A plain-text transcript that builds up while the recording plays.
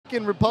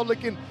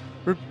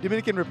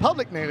Dominican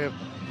Republic native,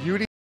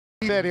 Euris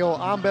Silverio.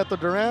 I'm Beto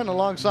Duran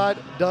alongside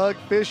Doug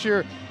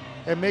Fisher,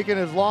 and making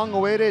his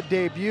long-awaited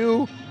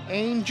debut,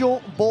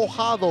 Angel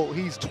Bojado.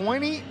 He's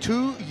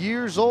 22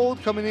 years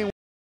old, coming in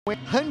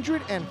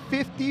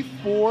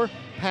 154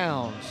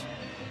 pounds.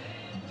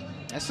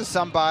 This is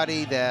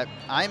somebody that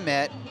I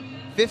met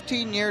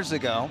 15 years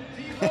ago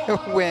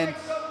when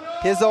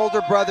his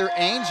older brother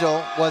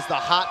Angel was the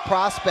hot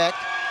prospect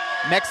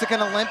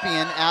Mexican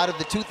Olympian out of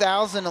the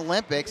 2000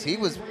 Olympics. He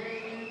was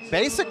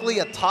basically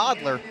a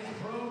toddler,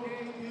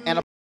 and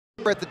a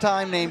at the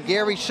time named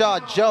Gary Shaw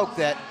joked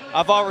that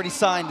I've already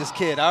signed this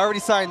kid. I already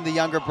signed the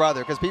younger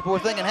brother, because people were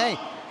thinking, hey,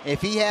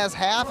 if he has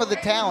half of the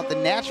talent, the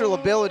natural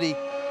ability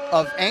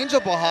of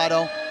Angel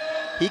Bojado,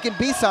 he can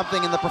be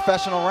something in the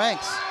professional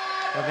ranks.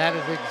 And that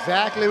is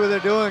exactly what they're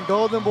doing.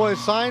 Golden Boy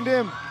signed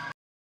him.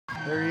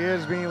 There he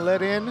is, being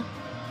let in.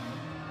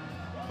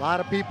 A lot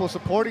of people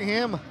supporting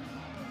him.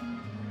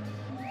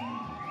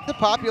 He's a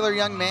popular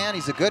young man.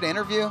 He's a good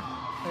interview.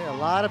 Yeah, a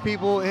lot of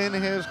people in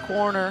his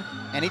corner.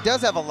 And he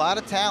does have a lot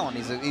of talent.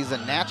 He's a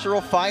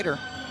natural fighter.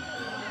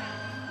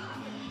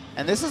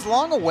 And this is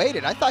long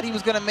awaited. I thought he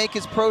was going to make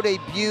his pro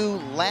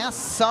debut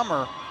last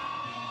summer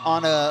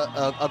on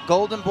a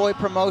Golden Boy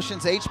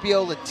Promotions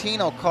HBO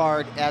Latino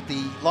card at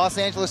the Los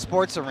Angeles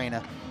Sports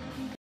Arena.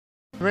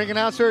 Ring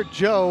announcer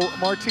Joe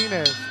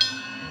Martinez.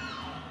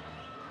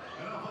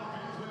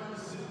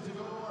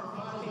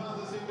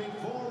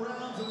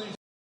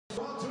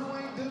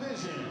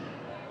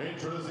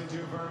 Introducing to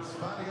first,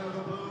 fighting out of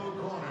the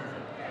blue corner,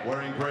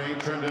 wearing gray,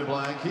 trimmed in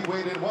black. He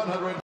weighed in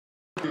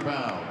 150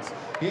 pounds.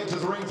 He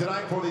enters the ring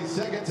tonight for the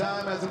second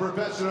time as a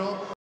professional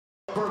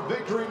for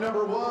victory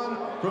number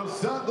 1 from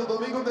Santo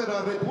Domingo de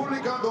la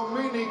República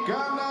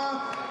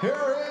Dominicana.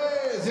 Here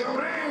is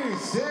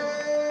Euris.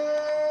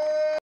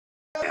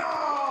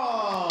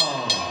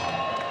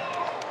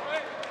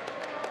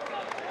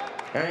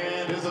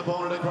 And his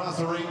opponent across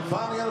the ring,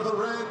 fighting out of the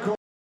red corner,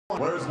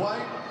 wears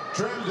white,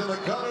 trimmed in the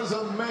colors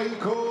of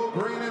Mexico,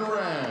 green and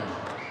red.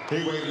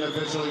 He weighed in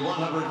officially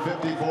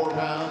 154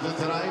 pounds, and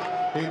tonight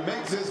he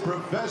makes his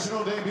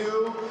professional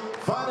debut,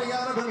 fighting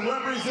out of and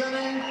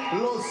representing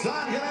Los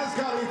Angeles,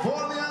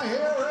 California.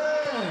 Here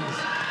is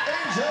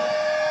Angel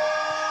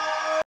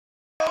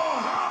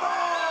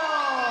Bojado.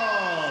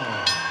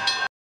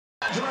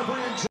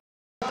 Referee in charge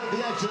of the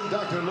action,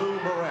 Dr. Lou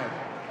Moret.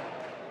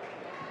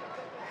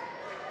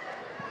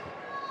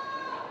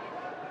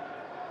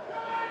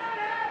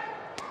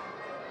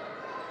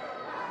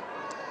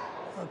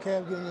 Okay,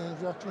 I've given you an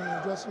instruction in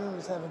the dressing room.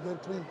 Just have a good,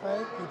 clean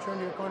fight. You turn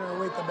to your corner and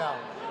wait the bell.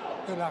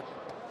 Good luck.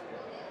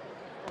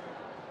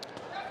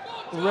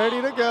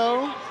 Ready to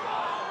go.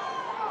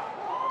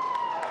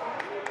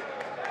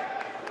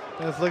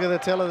 Let's look at the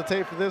tail of the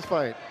tape for this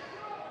fight.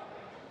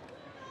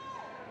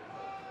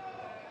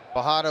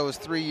 Bojado is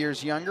 3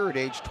 years younger at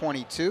age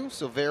 22.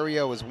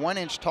 Silverio is 1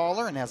 inch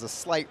taller and has a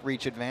slight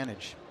reach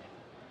advantage.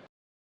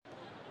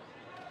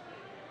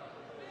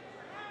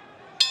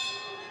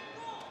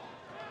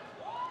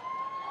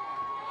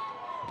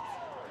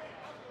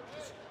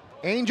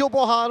 Angel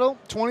Bojado,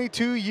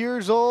 22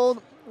 years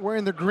old,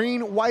 wearing the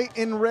green, white,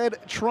 and red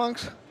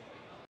trunks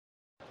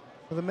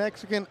with a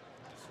Mexican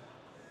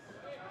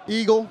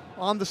eagle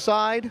on the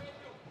side.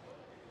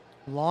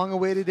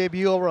 Long-awaited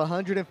debut, over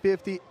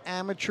 150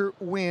 amateur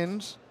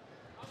wins.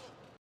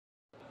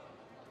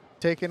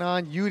 Taking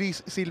on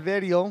Euris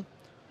Silverio,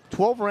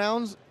 12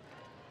 rounds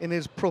in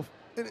his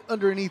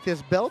underneath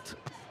his belt.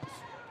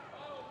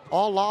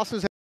 All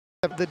losses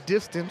have the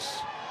distance.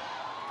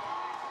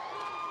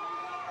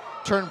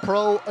 Turned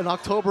pro in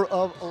October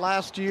of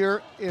last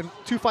year in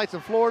 2 fights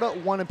in Florida,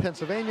 1 in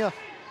Pennsylvania.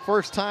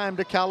 First time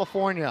to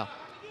California.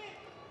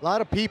 A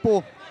lot of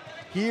people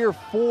here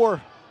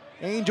for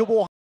Angel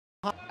Bojado.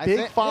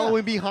 Big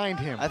following behind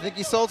him. I think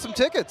he sold some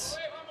tickets.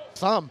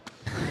 Some.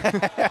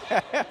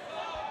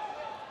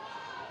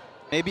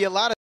 Maybe a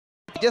lot of.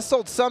 He just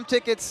sold some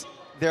tickets.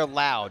 They're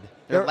loud.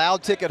 They're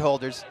loud ticket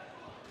holders.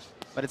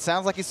 But it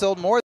sounds like he sold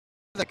more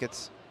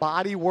tickets.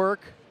 Body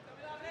work.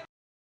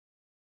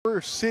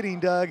 We're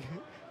sitting, Doug.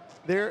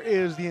 There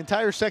is the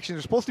entire section.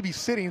 They're supposed to be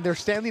sitting. They're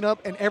standing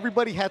up, and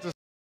everybody has to.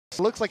 It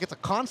looks like it's a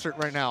concert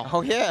right now. Oh,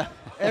 yeah.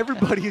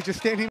 Everybody is just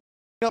standing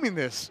up in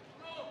this.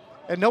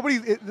 And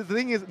the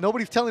thing is,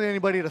 nobody's telling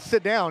anybody to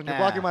sit down. You're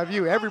blocking my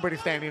view. Everybody's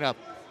standing up.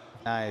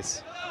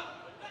 Nice.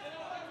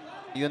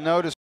 You'll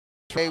notice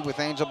with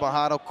Angel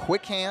Bojado,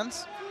 quick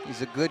hands.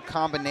 He's a good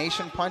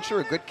combination puncher,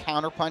 a good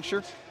counter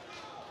puncher.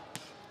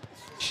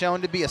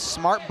 Shown to be a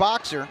smart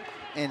boxer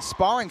in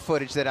sparring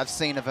footage that I've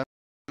seen of him.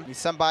 He's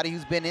somebody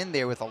who's been in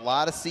there with a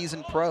lot of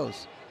seasoned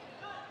pros.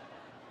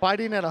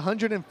 Fighting at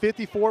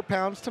 154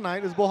 pounds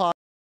tonight is Bojado,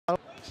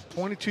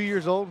 22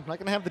 years old. Not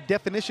going to have the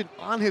definition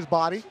on his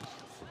body,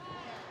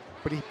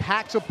 but he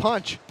packs a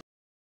punch.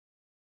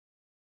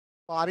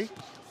 What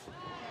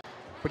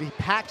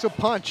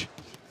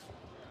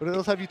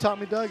else have you taught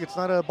me, Doug? It's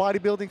not a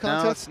bodybuilding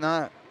contest? No, it's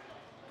not.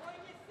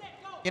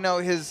 You know,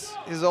 his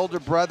older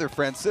brother,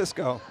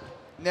 Francisco,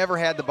 never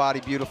had the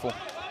body beautiful.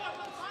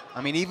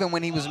 I mean, even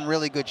when he was in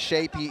really good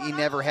shape, he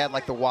never had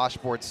like the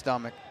washboard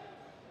stomach.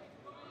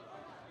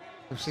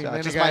 So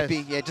it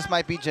just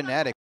might be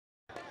genetic.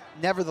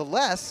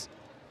 Nevertheless,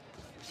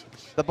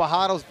 the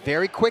Bojado's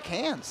very quick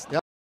hands.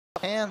 Yep.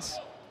 Hands,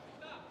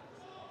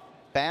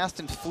 fast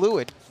and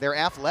fluid. They're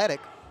athletic,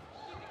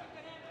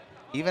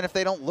 even if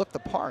they don't look the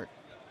part.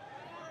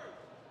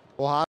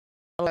 Bojado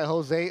by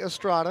Jose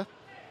Estrada.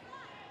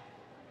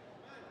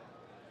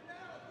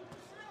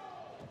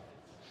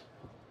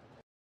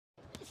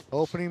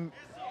 Opening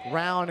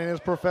round in his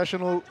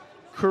professional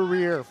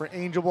career for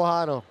Angel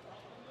Bojado.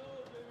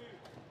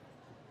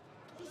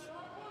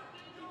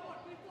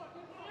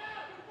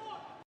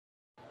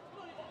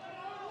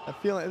 I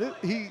feel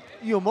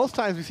like most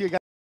times we see a guy,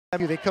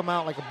 they come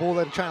out like a bull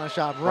at a china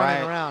shop,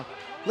 running around,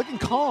 looking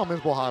calm as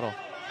Bojado.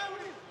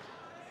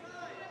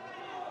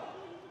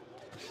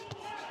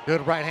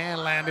 Good right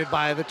hand landed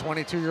by the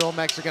 22-year-old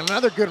Mexican.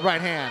 Another good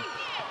right hand.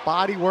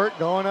 Body work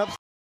going up.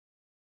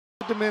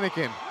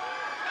 Dominican.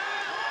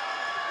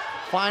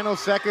 Final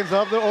seconds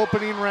of the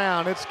opening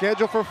round. It's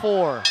scheduled for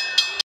 4.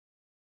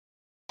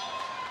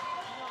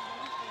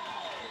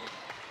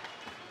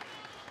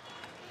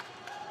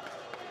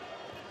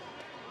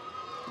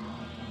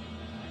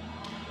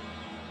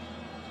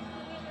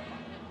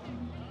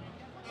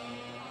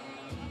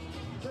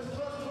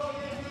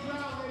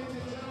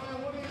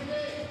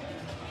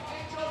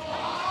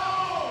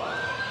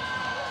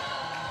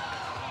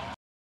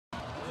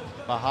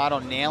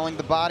 Bojado nailing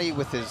the body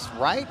with his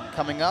right,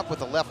 coming up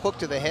with a left hook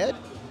to the head.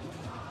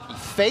 He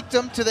faked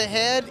him to the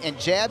head and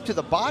jabbed to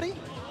the body.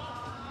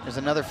 There's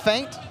another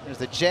feint. There's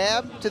the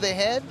jab to the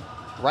head,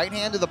 right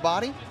hand to the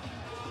body.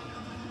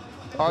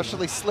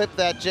 Partially slipped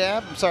that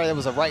jab. I'm sorry, that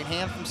was a right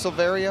hand from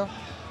Silverio.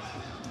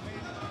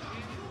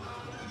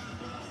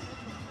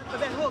 Put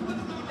that hook, keep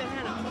that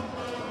hand up,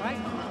 right?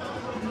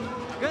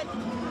 Good.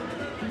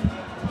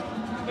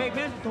 Okay,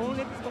 man, don't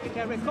let this go get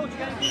carried. Coach, you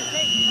gotta do the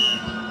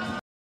same.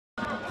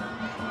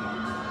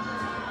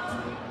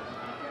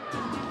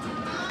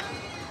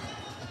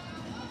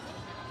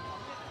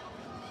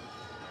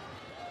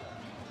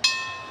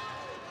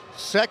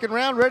 Second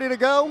round ready to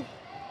go.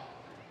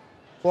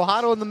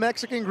 Bojado in the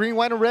Mexican, green,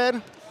 white, and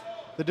red.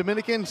 The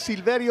Dominican,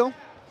 Silverio,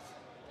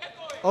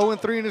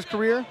 0-3 in his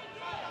career,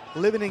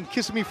 living in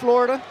Kissimmee,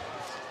 Florida.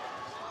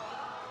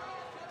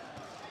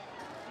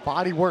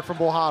 Body work from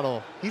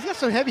Bojado. He's got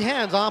some heavy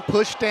hands on,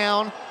 push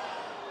down.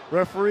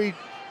 Referee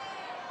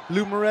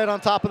Lou Moret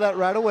on top of that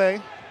right away.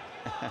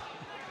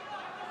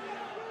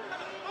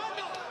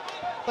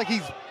 Like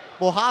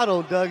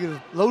Bojado, Doug, is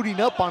loading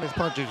up on his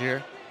punches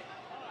here.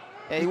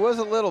 Yeah, he was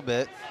a little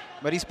bit,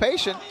 but he's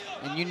patient,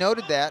 and you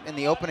noted that in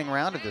the opening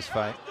round of this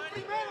fight.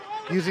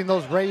 Using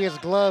those Reyes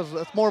gloves,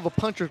 that's more of a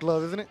puncher's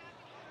glove, isn't it?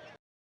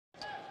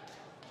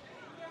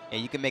 Yeah,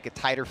 you can make a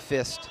tighter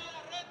fist,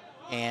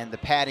 and the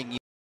padding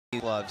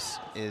gloves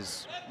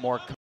is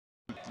more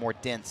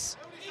dense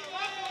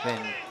than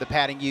the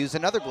padding used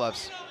in other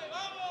gloves.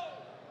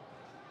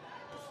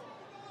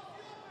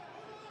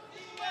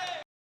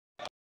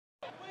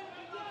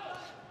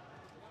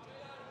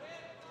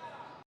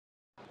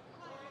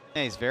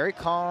 Yeah, he's very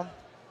calm,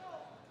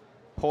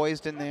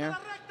 poised in there.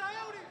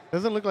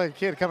 Doesn't look like a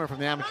kid coming from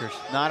the amateurs.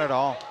 Not at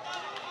all.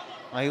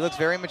 Well, he looks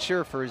very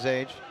mature for his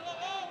age.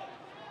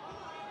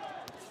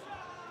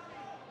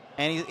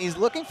 And he's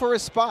looking for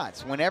his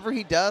spots. Whenever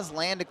he does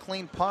land a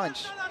clean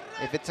punch,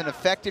 if it's an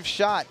effective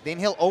shot, then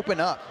he'll open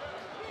up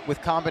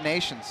with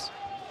combinations.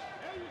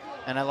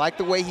 And I like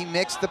the way he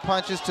mixed the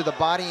punches to the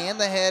body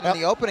and the head in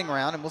the opening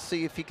round, and we'll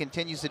see if he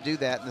continues to do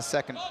that in the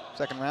second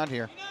round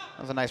here.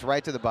 That was a nice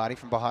right to the body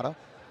from Bojado.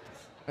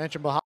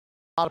 Mentioned Bojado,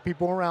 a lot of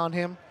people around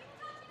him.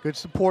 Good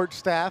support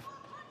staff.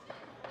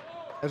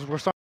 As we're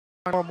starting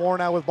more and more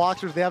now with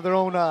boxers, they have their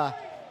own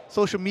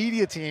social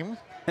media team.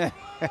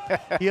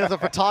 He has a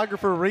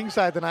photographer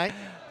ringside tonight,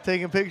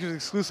 taking pictures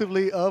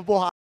exclusively of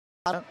Bojado.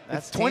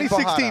 That's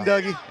 2016,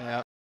 Dougie.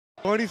 Yeah.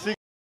 2016.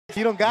 If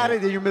you don't got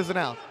it, then you're missing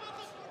out.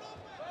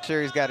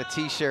 Sure, he's got a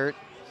T-shirt.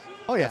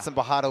 Oh yeah. Got some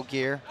Bojado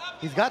gear.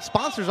 He's got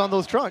sponsors on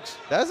those trunks.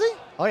 Does he?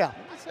 Oh yeah.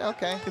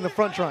 Okay. In the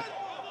front trunk.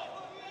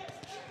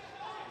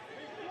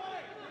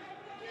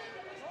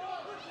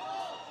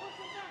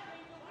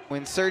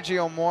 When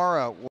Sergio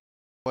Mora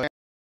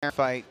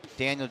fight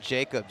Daniel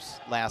Jacobs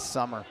last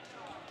summer,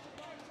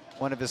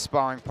 one of his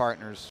sparring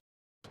partners,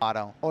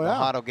 Bojado. Oh yeah.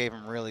 Bojado gave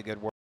him really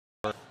good work.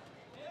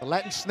 The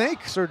Latin Snake,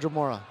 Sergio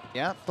Mora.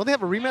 Yeah. Don't they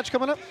have a rematch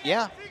coming up?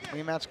 Yeah,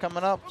 rematch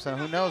coming up. So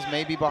who knows?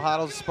 Maybe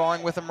Bojado's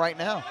sparring with him right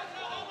now.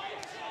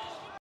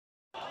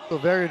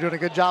 Silverio doing a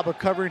good job of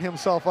covering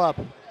himself up.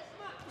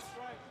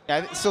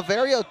 Yeah,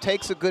 Silverio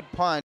takes a good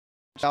punch,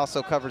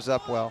 also covers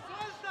up well.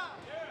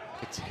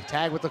 It's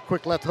tagged with a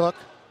quick left hook.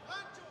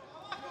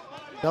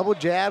 Double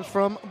jabs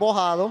from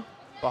Bojado.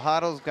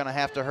 Bojado's going to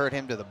have to hurt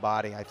him to the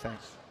body, I think.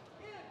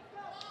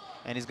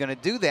 And he's going to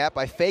do that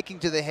by faking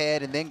to the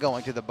head and then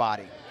going to the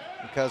body.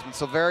 Because when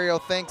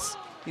Silverio thinks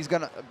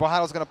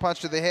Bojado's going to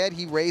punch to the head,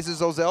 he raises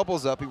those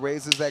elbows up, he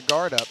raises that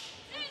guard up,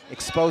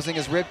 exposing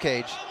his rib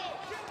cage.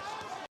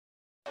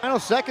 Final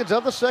seconds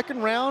of the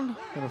second round,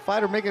 and a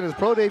fighter making his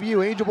pro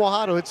debut, Angel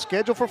Bojado. It's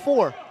scheduled for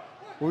 4.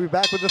 We'll be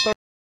back with the third.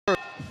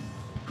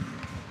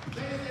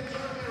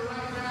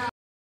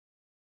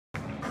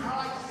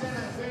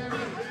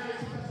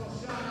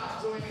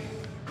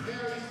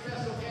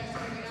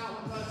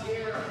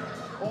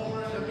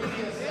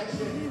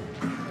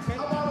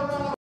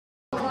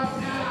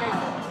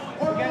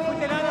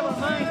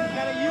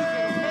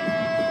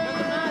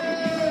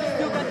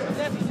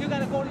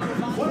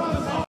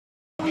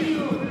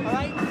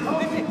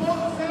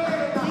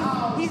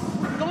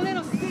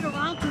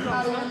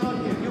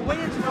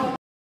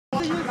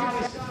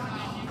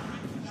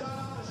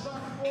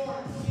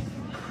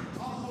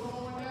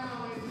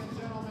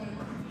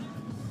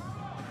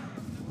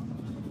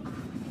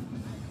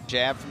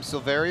 Jab from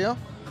Silverio.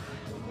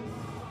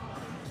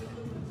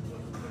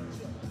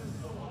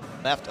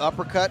 Left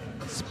uppercut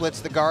splits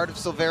the guard of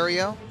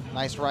Silverio.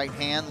 Nice right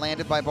hand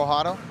landed by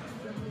Bojado.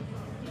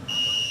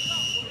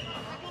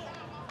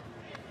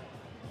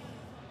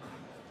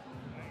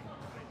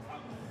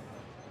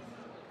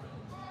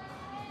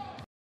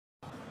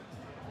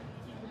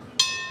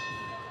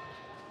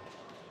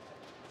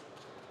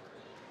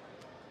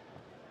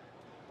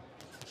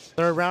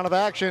 Third round of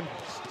action.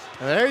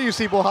 And there you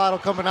see Bojado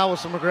coming out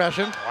with some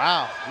aggression.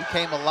 Wow, he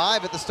came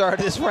alive at the start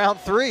of this round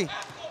 3.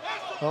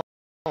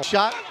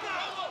 Shot.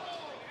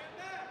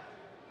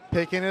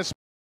 Picking his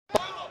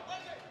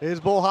is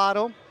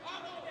Bojado.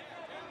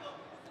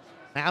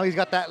 Now he's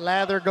got that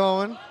lather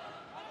going.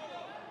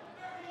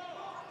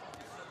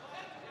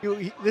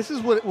 This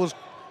is what it was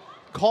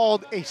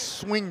called a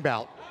swing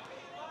bout.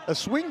 A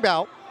swing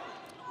bout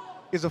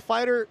is a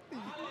fighter,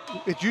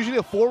 it's usually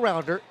a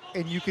 4-rounder,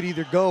 and you could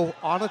either go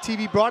on a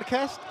TV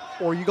broadcast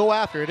or you go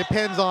after. It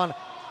depends on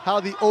how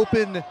the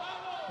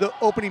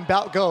opening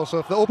bout goes. So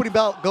if the opening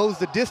bout goes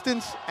the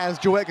distance, as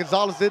Joet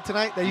Gonzalez did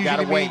tonight, that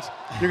usually means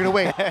you're going to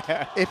wait.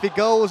 If it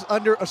goes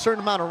under a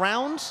certain amount of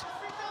rounds,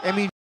 I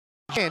mean,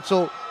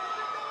 so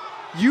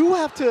you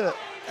have to,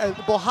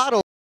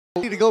 Bojado,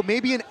 need to go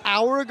maybe an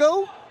hour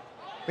ago,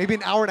 maybe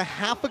an hour and a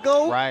half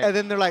ago, and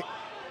then they're like,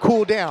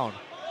 cool down.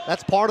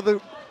 That's part of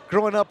the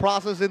growing up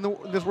process in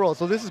this world.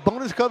 So this is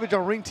bonus coverage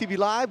on Ring TV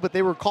Live, but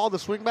they were called the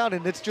swing bout,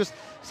 and it's just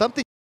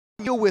something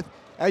you deal with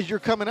as you're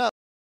coming up.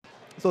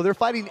 So they're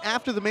fighting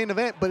after the main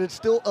event, but it's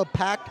still a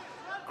packed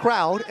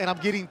crowd, and I'm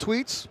getting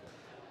tweets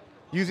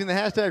using the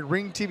hashtag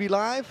Ring TV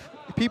Live.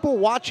 People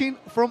watching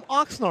from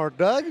Oxnard,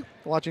 Doug,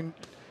 watching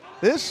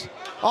this.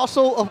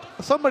 Also,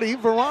 somebody,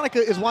 Veronica,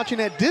 is watching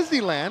at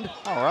Disneyland.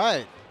 All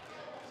right.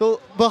 So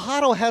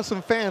Bojado has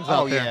some fans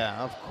out there. Oh,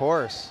 yeah, of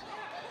course.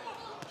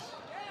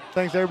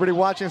 Thanks to everybody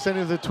watching,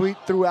 sending us a tweet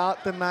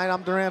throughout the night.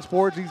 I'm Durant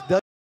Sports. He's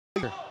Doug.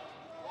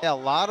 Yeah, a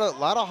lot of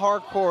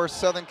hardcore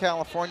Southern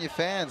California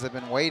fans have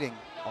been waiting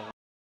a long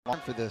time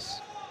for this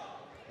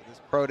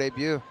pro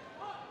debut.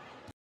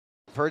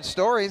 I've heard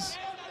stories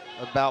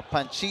about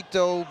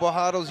Panchito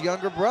Bojado's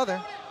younger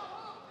brother,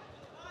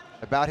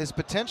 about his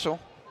potential,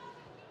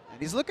 and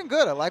he's looking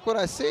good. I like what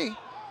I see,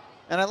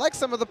 and I like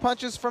some of the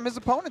punches from his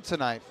opponent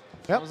tonight.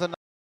 Yep.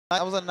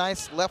 That was a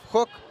nice left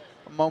hook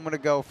a moment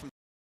ago from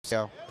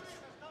Silverio.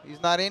 He's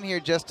not in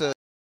here just to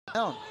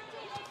down.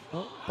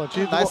 Oh,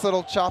 nice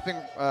little chopping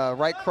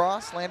right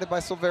cross landed by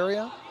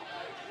Silverio.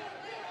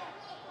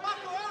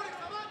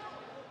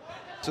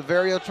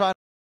 Silverio trying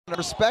to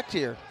respect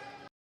here.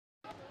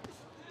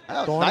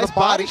 Oh, nice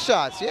body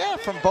shots, yeah,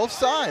 from both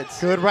sides.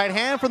 Good right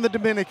hand from the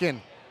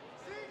Dominican.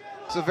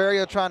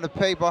 Silverio trying to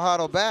pay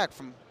Bojado back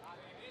from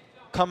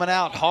coming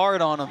out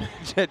hard on him,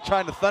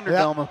 trying to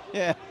Thunderdome him.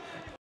 Yeah.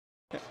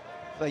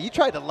 So you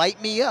tried to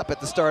light me up at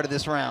the start of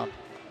this round.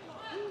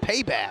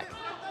 Payback.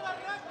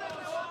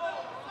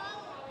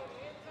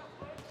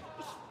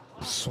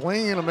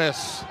 Swing and a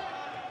miss.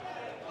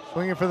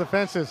 Swinging for the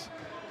fences.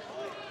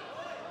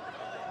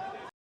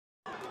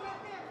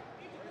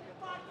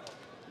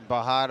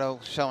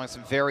 Bojado showing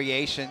some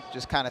variation,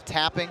 just kind of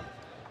tapping.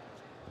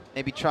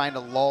 Maybe trying to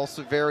lull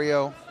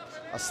Silverio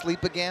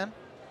asleep again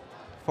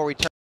before we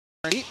turn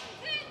deep.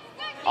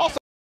 Also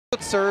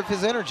serve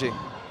his energy.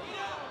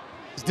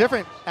 It's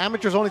different.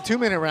 Amateurs only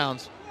 2-minute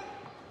rounds.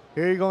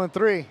 Here you go in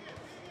 3.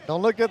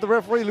 Don't look at the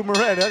referee, Lou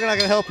Moret. They're not going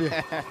to help you.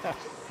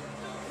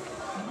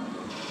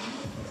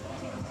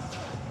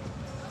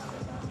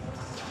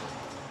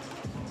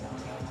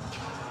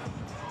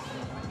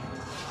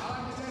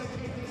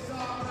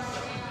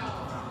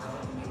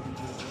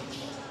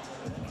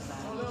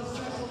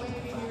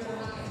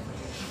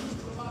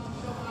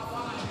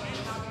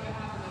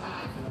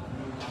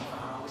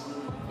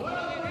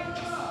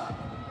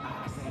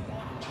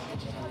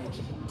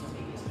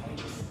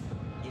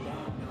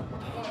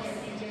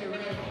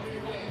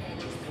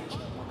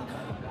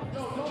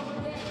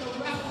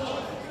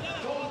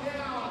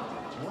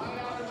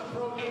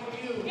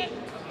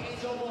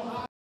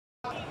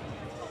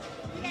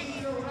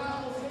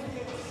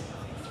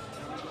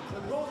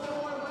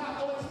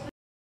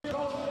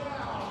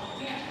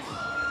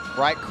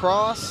 Right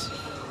cross,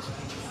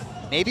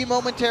 maybe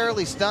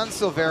momentarily stunned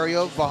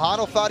Silverio.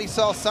 Bojado thought he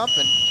saw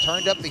something,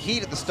 turned up the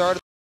heat at the start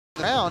of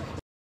the round,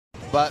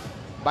 but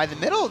by the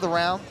middle of the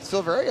round,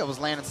 Silverio was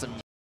landing some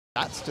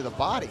shots to the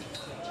body.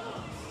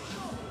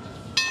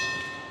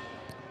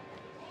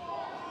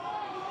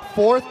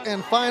 Fourth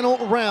and final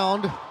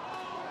round.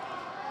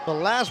 The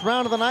last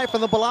round of the night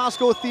from the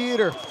Belasco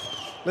Theater.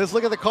 Let's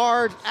look at the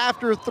cards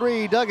after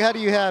 3. Doug, how do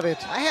you have it?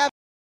 I have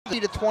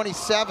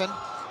 30-27.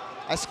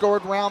 I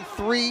scored round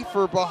 3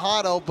 for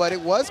BOJADO, but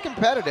it was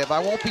competitive. I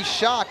won't be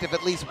shocked if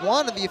at least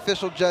one of the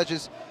official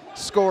judges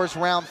scores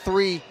round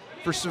 3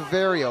 for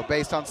Silverio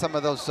based on some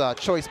of those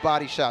choice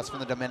body shots from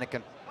the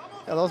Dominican.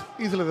 Yeah, that was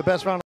easily the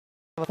best round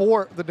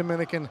for the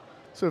Dominican.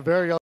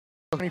 Silverio,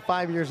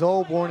 25 years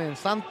old, born in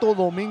Santo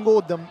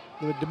Domingo, the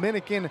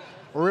Dominican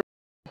Republic.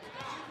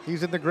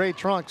 He's in the gray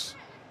trunks.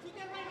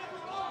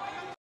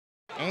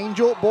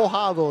 Angel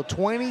BOJADO,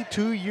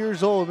 22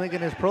 years old, making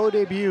his pro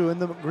debut in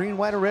the green,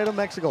 white, and red of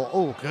Mexico.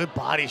 Oh, good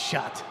body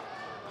shot.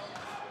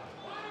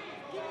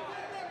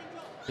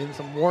 Getting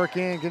some work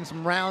in, getting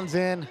some rounds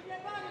in.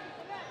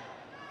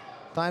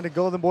 Time to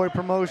Golden Boy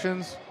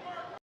Promotions.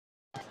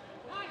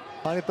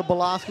 Fight at the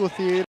Belasco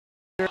Theater.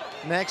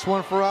 Next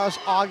one for us,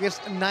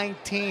 August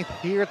 19th,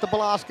 here at the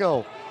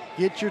Belasco.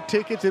 Get your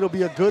tickets. It'll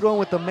be a good one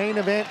with the main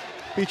event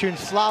featuring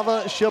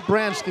Slava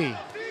Shabransky.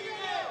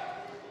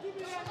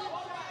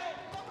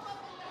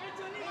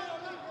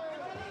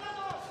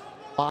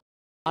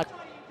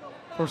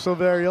 For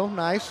Silverio,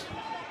 nice.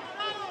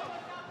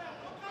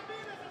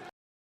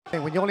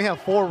 And when you only have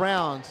 4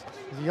 rounds,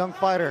 as a young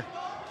fighter,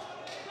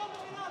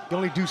 you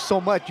only do so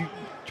much. You're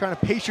trying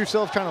to pace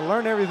yourself, trying to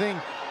learn everything.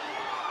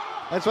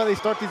 That's why they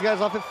start these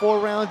guys off at 4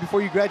 rounds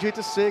before you graduate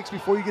to 6,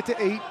 before you get to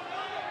 8,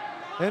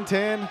 then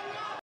 10.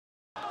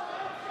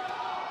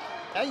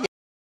 Yeah, you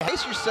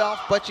pace yourself,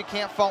 but you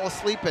can't fall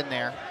asleep in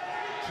there.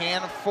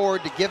 Can't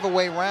afford to give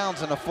away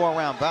rounds in a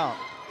 4-round bout.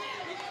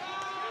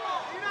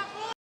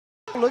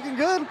 Looking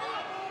good.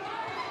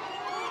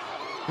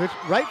 Good,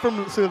 right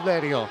from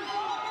Silverio.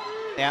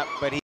 Yeah,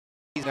 but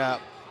he's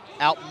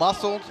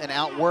out-muscled and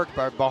outworked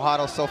by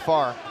BOJADO so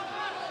far.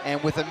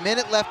 And with a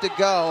minute left to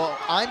go,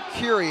 I'm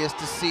curious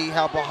to see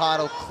how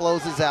BOJADO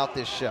closes out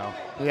this show.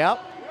 Yep.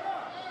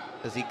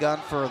 Does he gun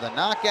for the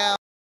knockout?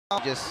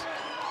 Just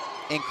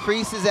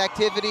increase his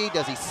activity?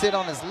 Does he sit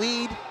on his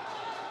lead?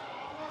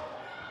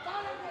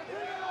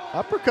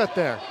 Uppercut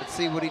there. Let's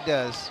see what he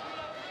does.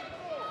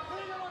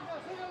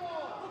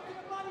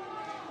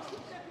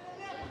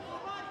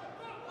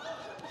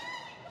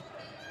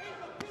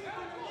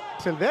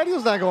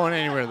 Silverio's not going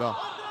anywhere, though.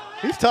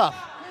 He's tough.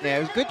 Yeah,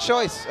 it was a good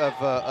choice of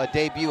a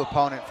debut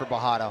opponent for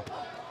BOJADO.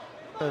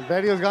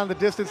 Silverio's gone the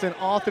distance in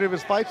all 3 of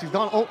his fights. He's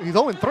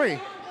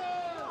 0-3.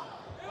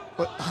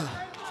 But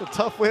it's a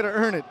tough way to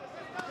earn it.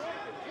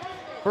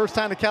 First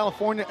time to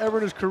California ever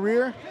in his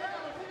career.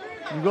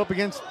 You go up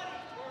against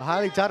a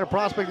highly touted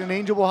prospect in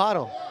Angel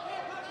BOJADO.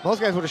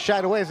 Most guys would have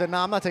shied away and said,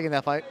 nah, I'm not taking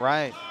that fight.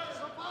 Right.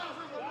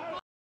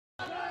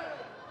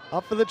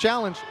 Up for the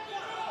challenge.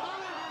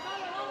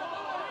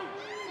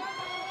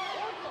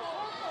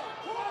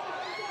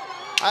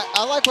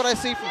 I like what I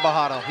see from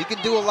BOJADO. He can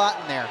do a lot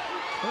in there.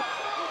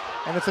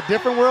 And it's a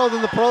different world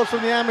than the pros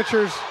from the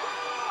amateurs.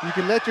 You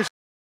can let yourself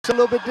a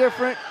little bit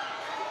different.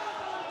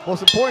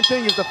 Most important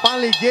thing is to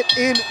finally get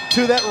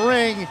into that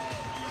ring.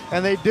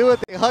 And they do it.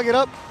 They hug it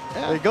up.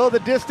 Yeah. They go the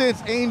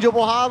distance. Angel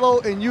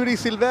BOJADO and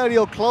Euris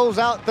Silverio close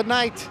out the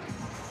night.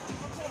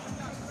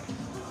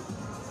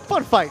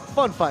 Fun fight.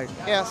 Fun fight.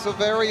 Yeah,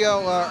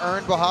 Silverio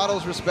earned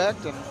BOJADO's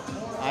respect. And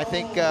I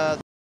think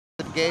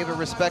gave a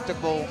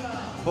respectable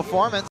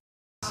performance.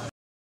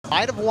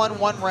 Might have won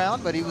 1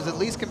 round, but he was at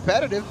least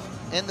competitive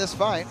in this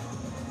fight.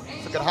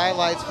 Let's look at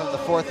highlights from the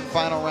 4th and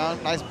final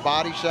round. Nice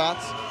body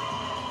shots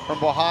from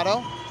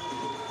BOJADO.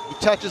 He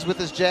touches with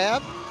his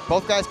jab.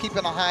 Both guys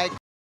keeping a high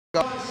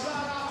guard.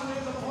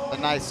 A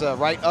nice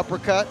right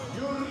uppercut.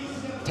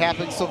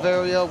 Tapping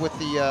Silverio with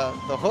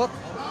the hook.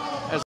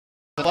 There's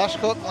a flush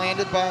hook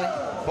landed by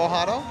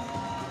BOJADO.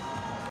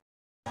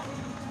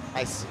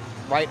 Nice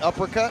right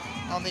uppercut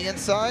on the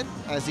inside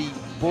as he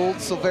bulled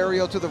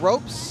Silverio to the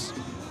ropes.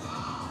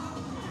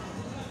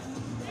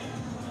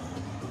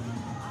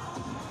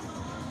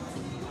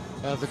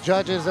 The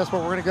judges, that's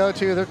what we're going to go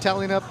to. They're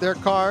tallying up their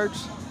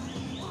cards.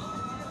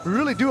 We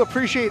really do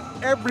appreciate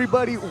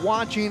everybody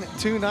watching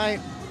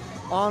tonight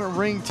on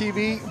Ring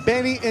TV.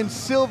 Benny and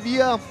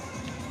Sylvia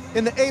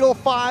in the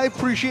 805,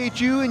 appreciate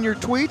you and your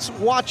tweets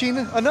watching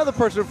another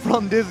person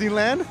from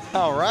Disneyland.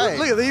 All right.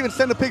 Look, they even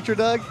sent a picture,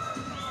 Doug.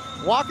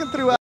 Walking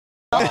through.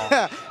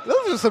 Oh.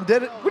 Those are some,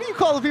 what do you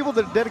call the people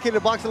that are dedicated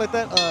to boxing like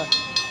that?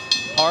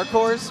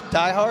 Hardcores?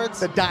 Diehards?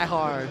 The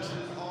diehards.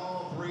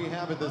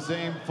 Have it the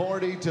same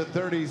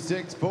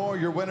 40-36 for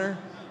your winner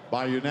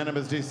by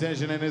unanimous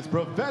decision in his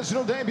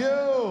professional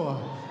debut,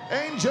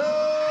 Angel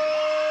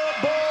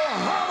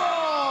BOJADO.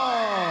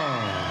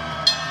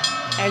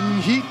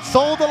 And he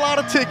sold a lot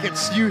of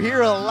tickets. You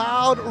hear a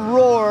loud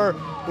roar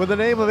when the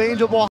name of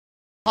Angel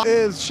BOJADO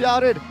is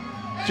shouted.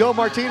 Joe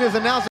Martinez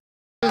announces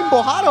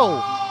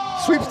BOJADO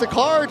sweeps the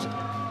cards.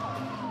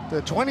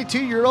 The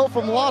 22-year-old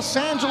from Los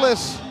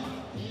Angeles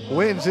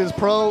wins his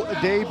pro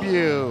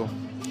debut.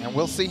 And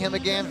we'll see him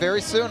again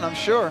very soon, I'm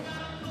sure.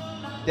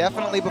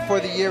 definitely before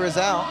the year is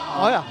out.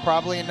 Oh, yeah.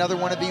 Probably another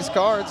one of these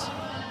cards,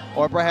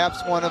 or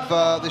perhaps one of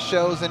the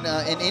shows in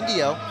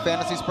Indio,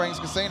 Fantasy Springs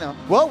Casino.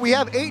 Well, we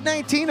have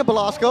 819 at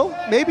Belasco.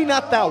 Maybe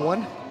not that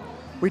one.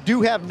 We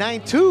do have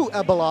 92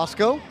 at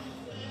Belasco.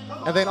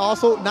 And then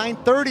also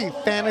 930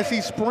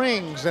 Fantasy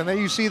Springs. And then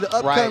you see the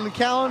upcoming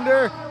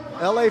calendar,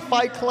 LA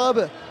Fight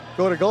Club.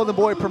 Go to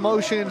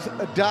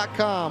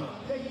goldenboypromotions.com.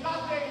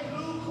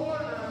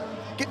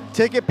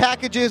 Ticket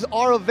packages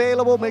are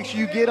available. Make sure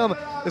you get them,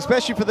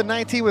 especially for the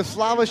 19 with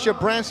Slava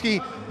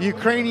Shabransky,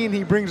 Ukrainian.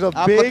 He brings a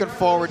big looking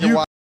forward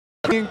to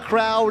Ukrainian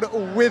crowd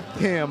with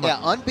him.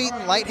 Yeah,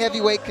 unbeaten light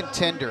heavyweight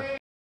contender.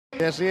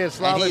 Yes, he is,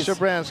 Slava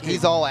Shabransky.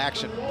 He's all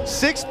action.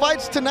 6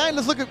 fights tonight.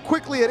 Let's look at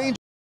quickly at Angel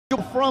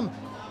from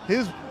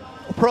his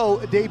pro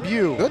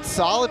debut. Good,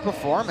 solid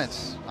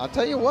performance. I'll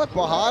tell you what,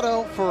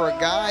 BOJADO, for a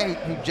guy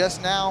who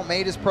just now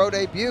made his pro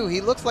debut,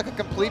 he looks like a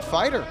complete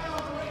fighter.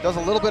 Does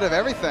a little bit of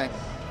everything.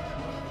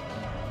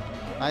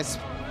 Nice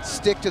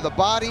stick to the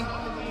body.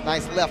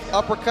 Nice left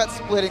uppercut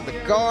splitting the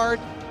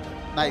guard.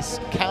 Nice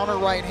counter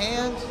right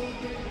hand.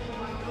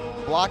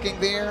 Blocking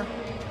there.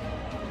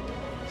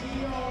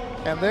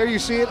 And there you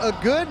see it, a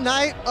good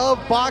night of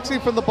boxing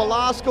from the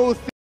Belasco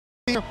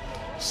Theater.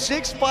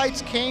 6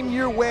 fights came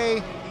your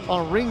way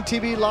on Ring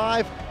TV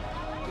Live.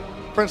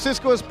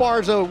 Francisco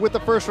Esparza with the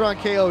first round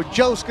KO.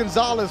 Jose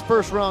Gonzalez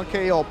first round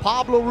KO.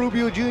 Pablo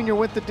Rubio Jr.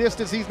 went the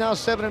distance. He's now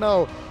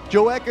 7-0.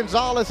 Joet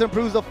Gonzalez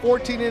improves to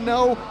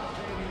 14-0.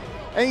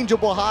 Angel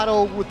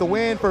BOJADO with the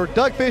win. For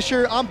Doug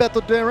Fisher, I'm Beto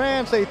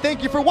Duran. Say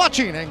thank you for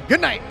watching and good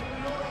night.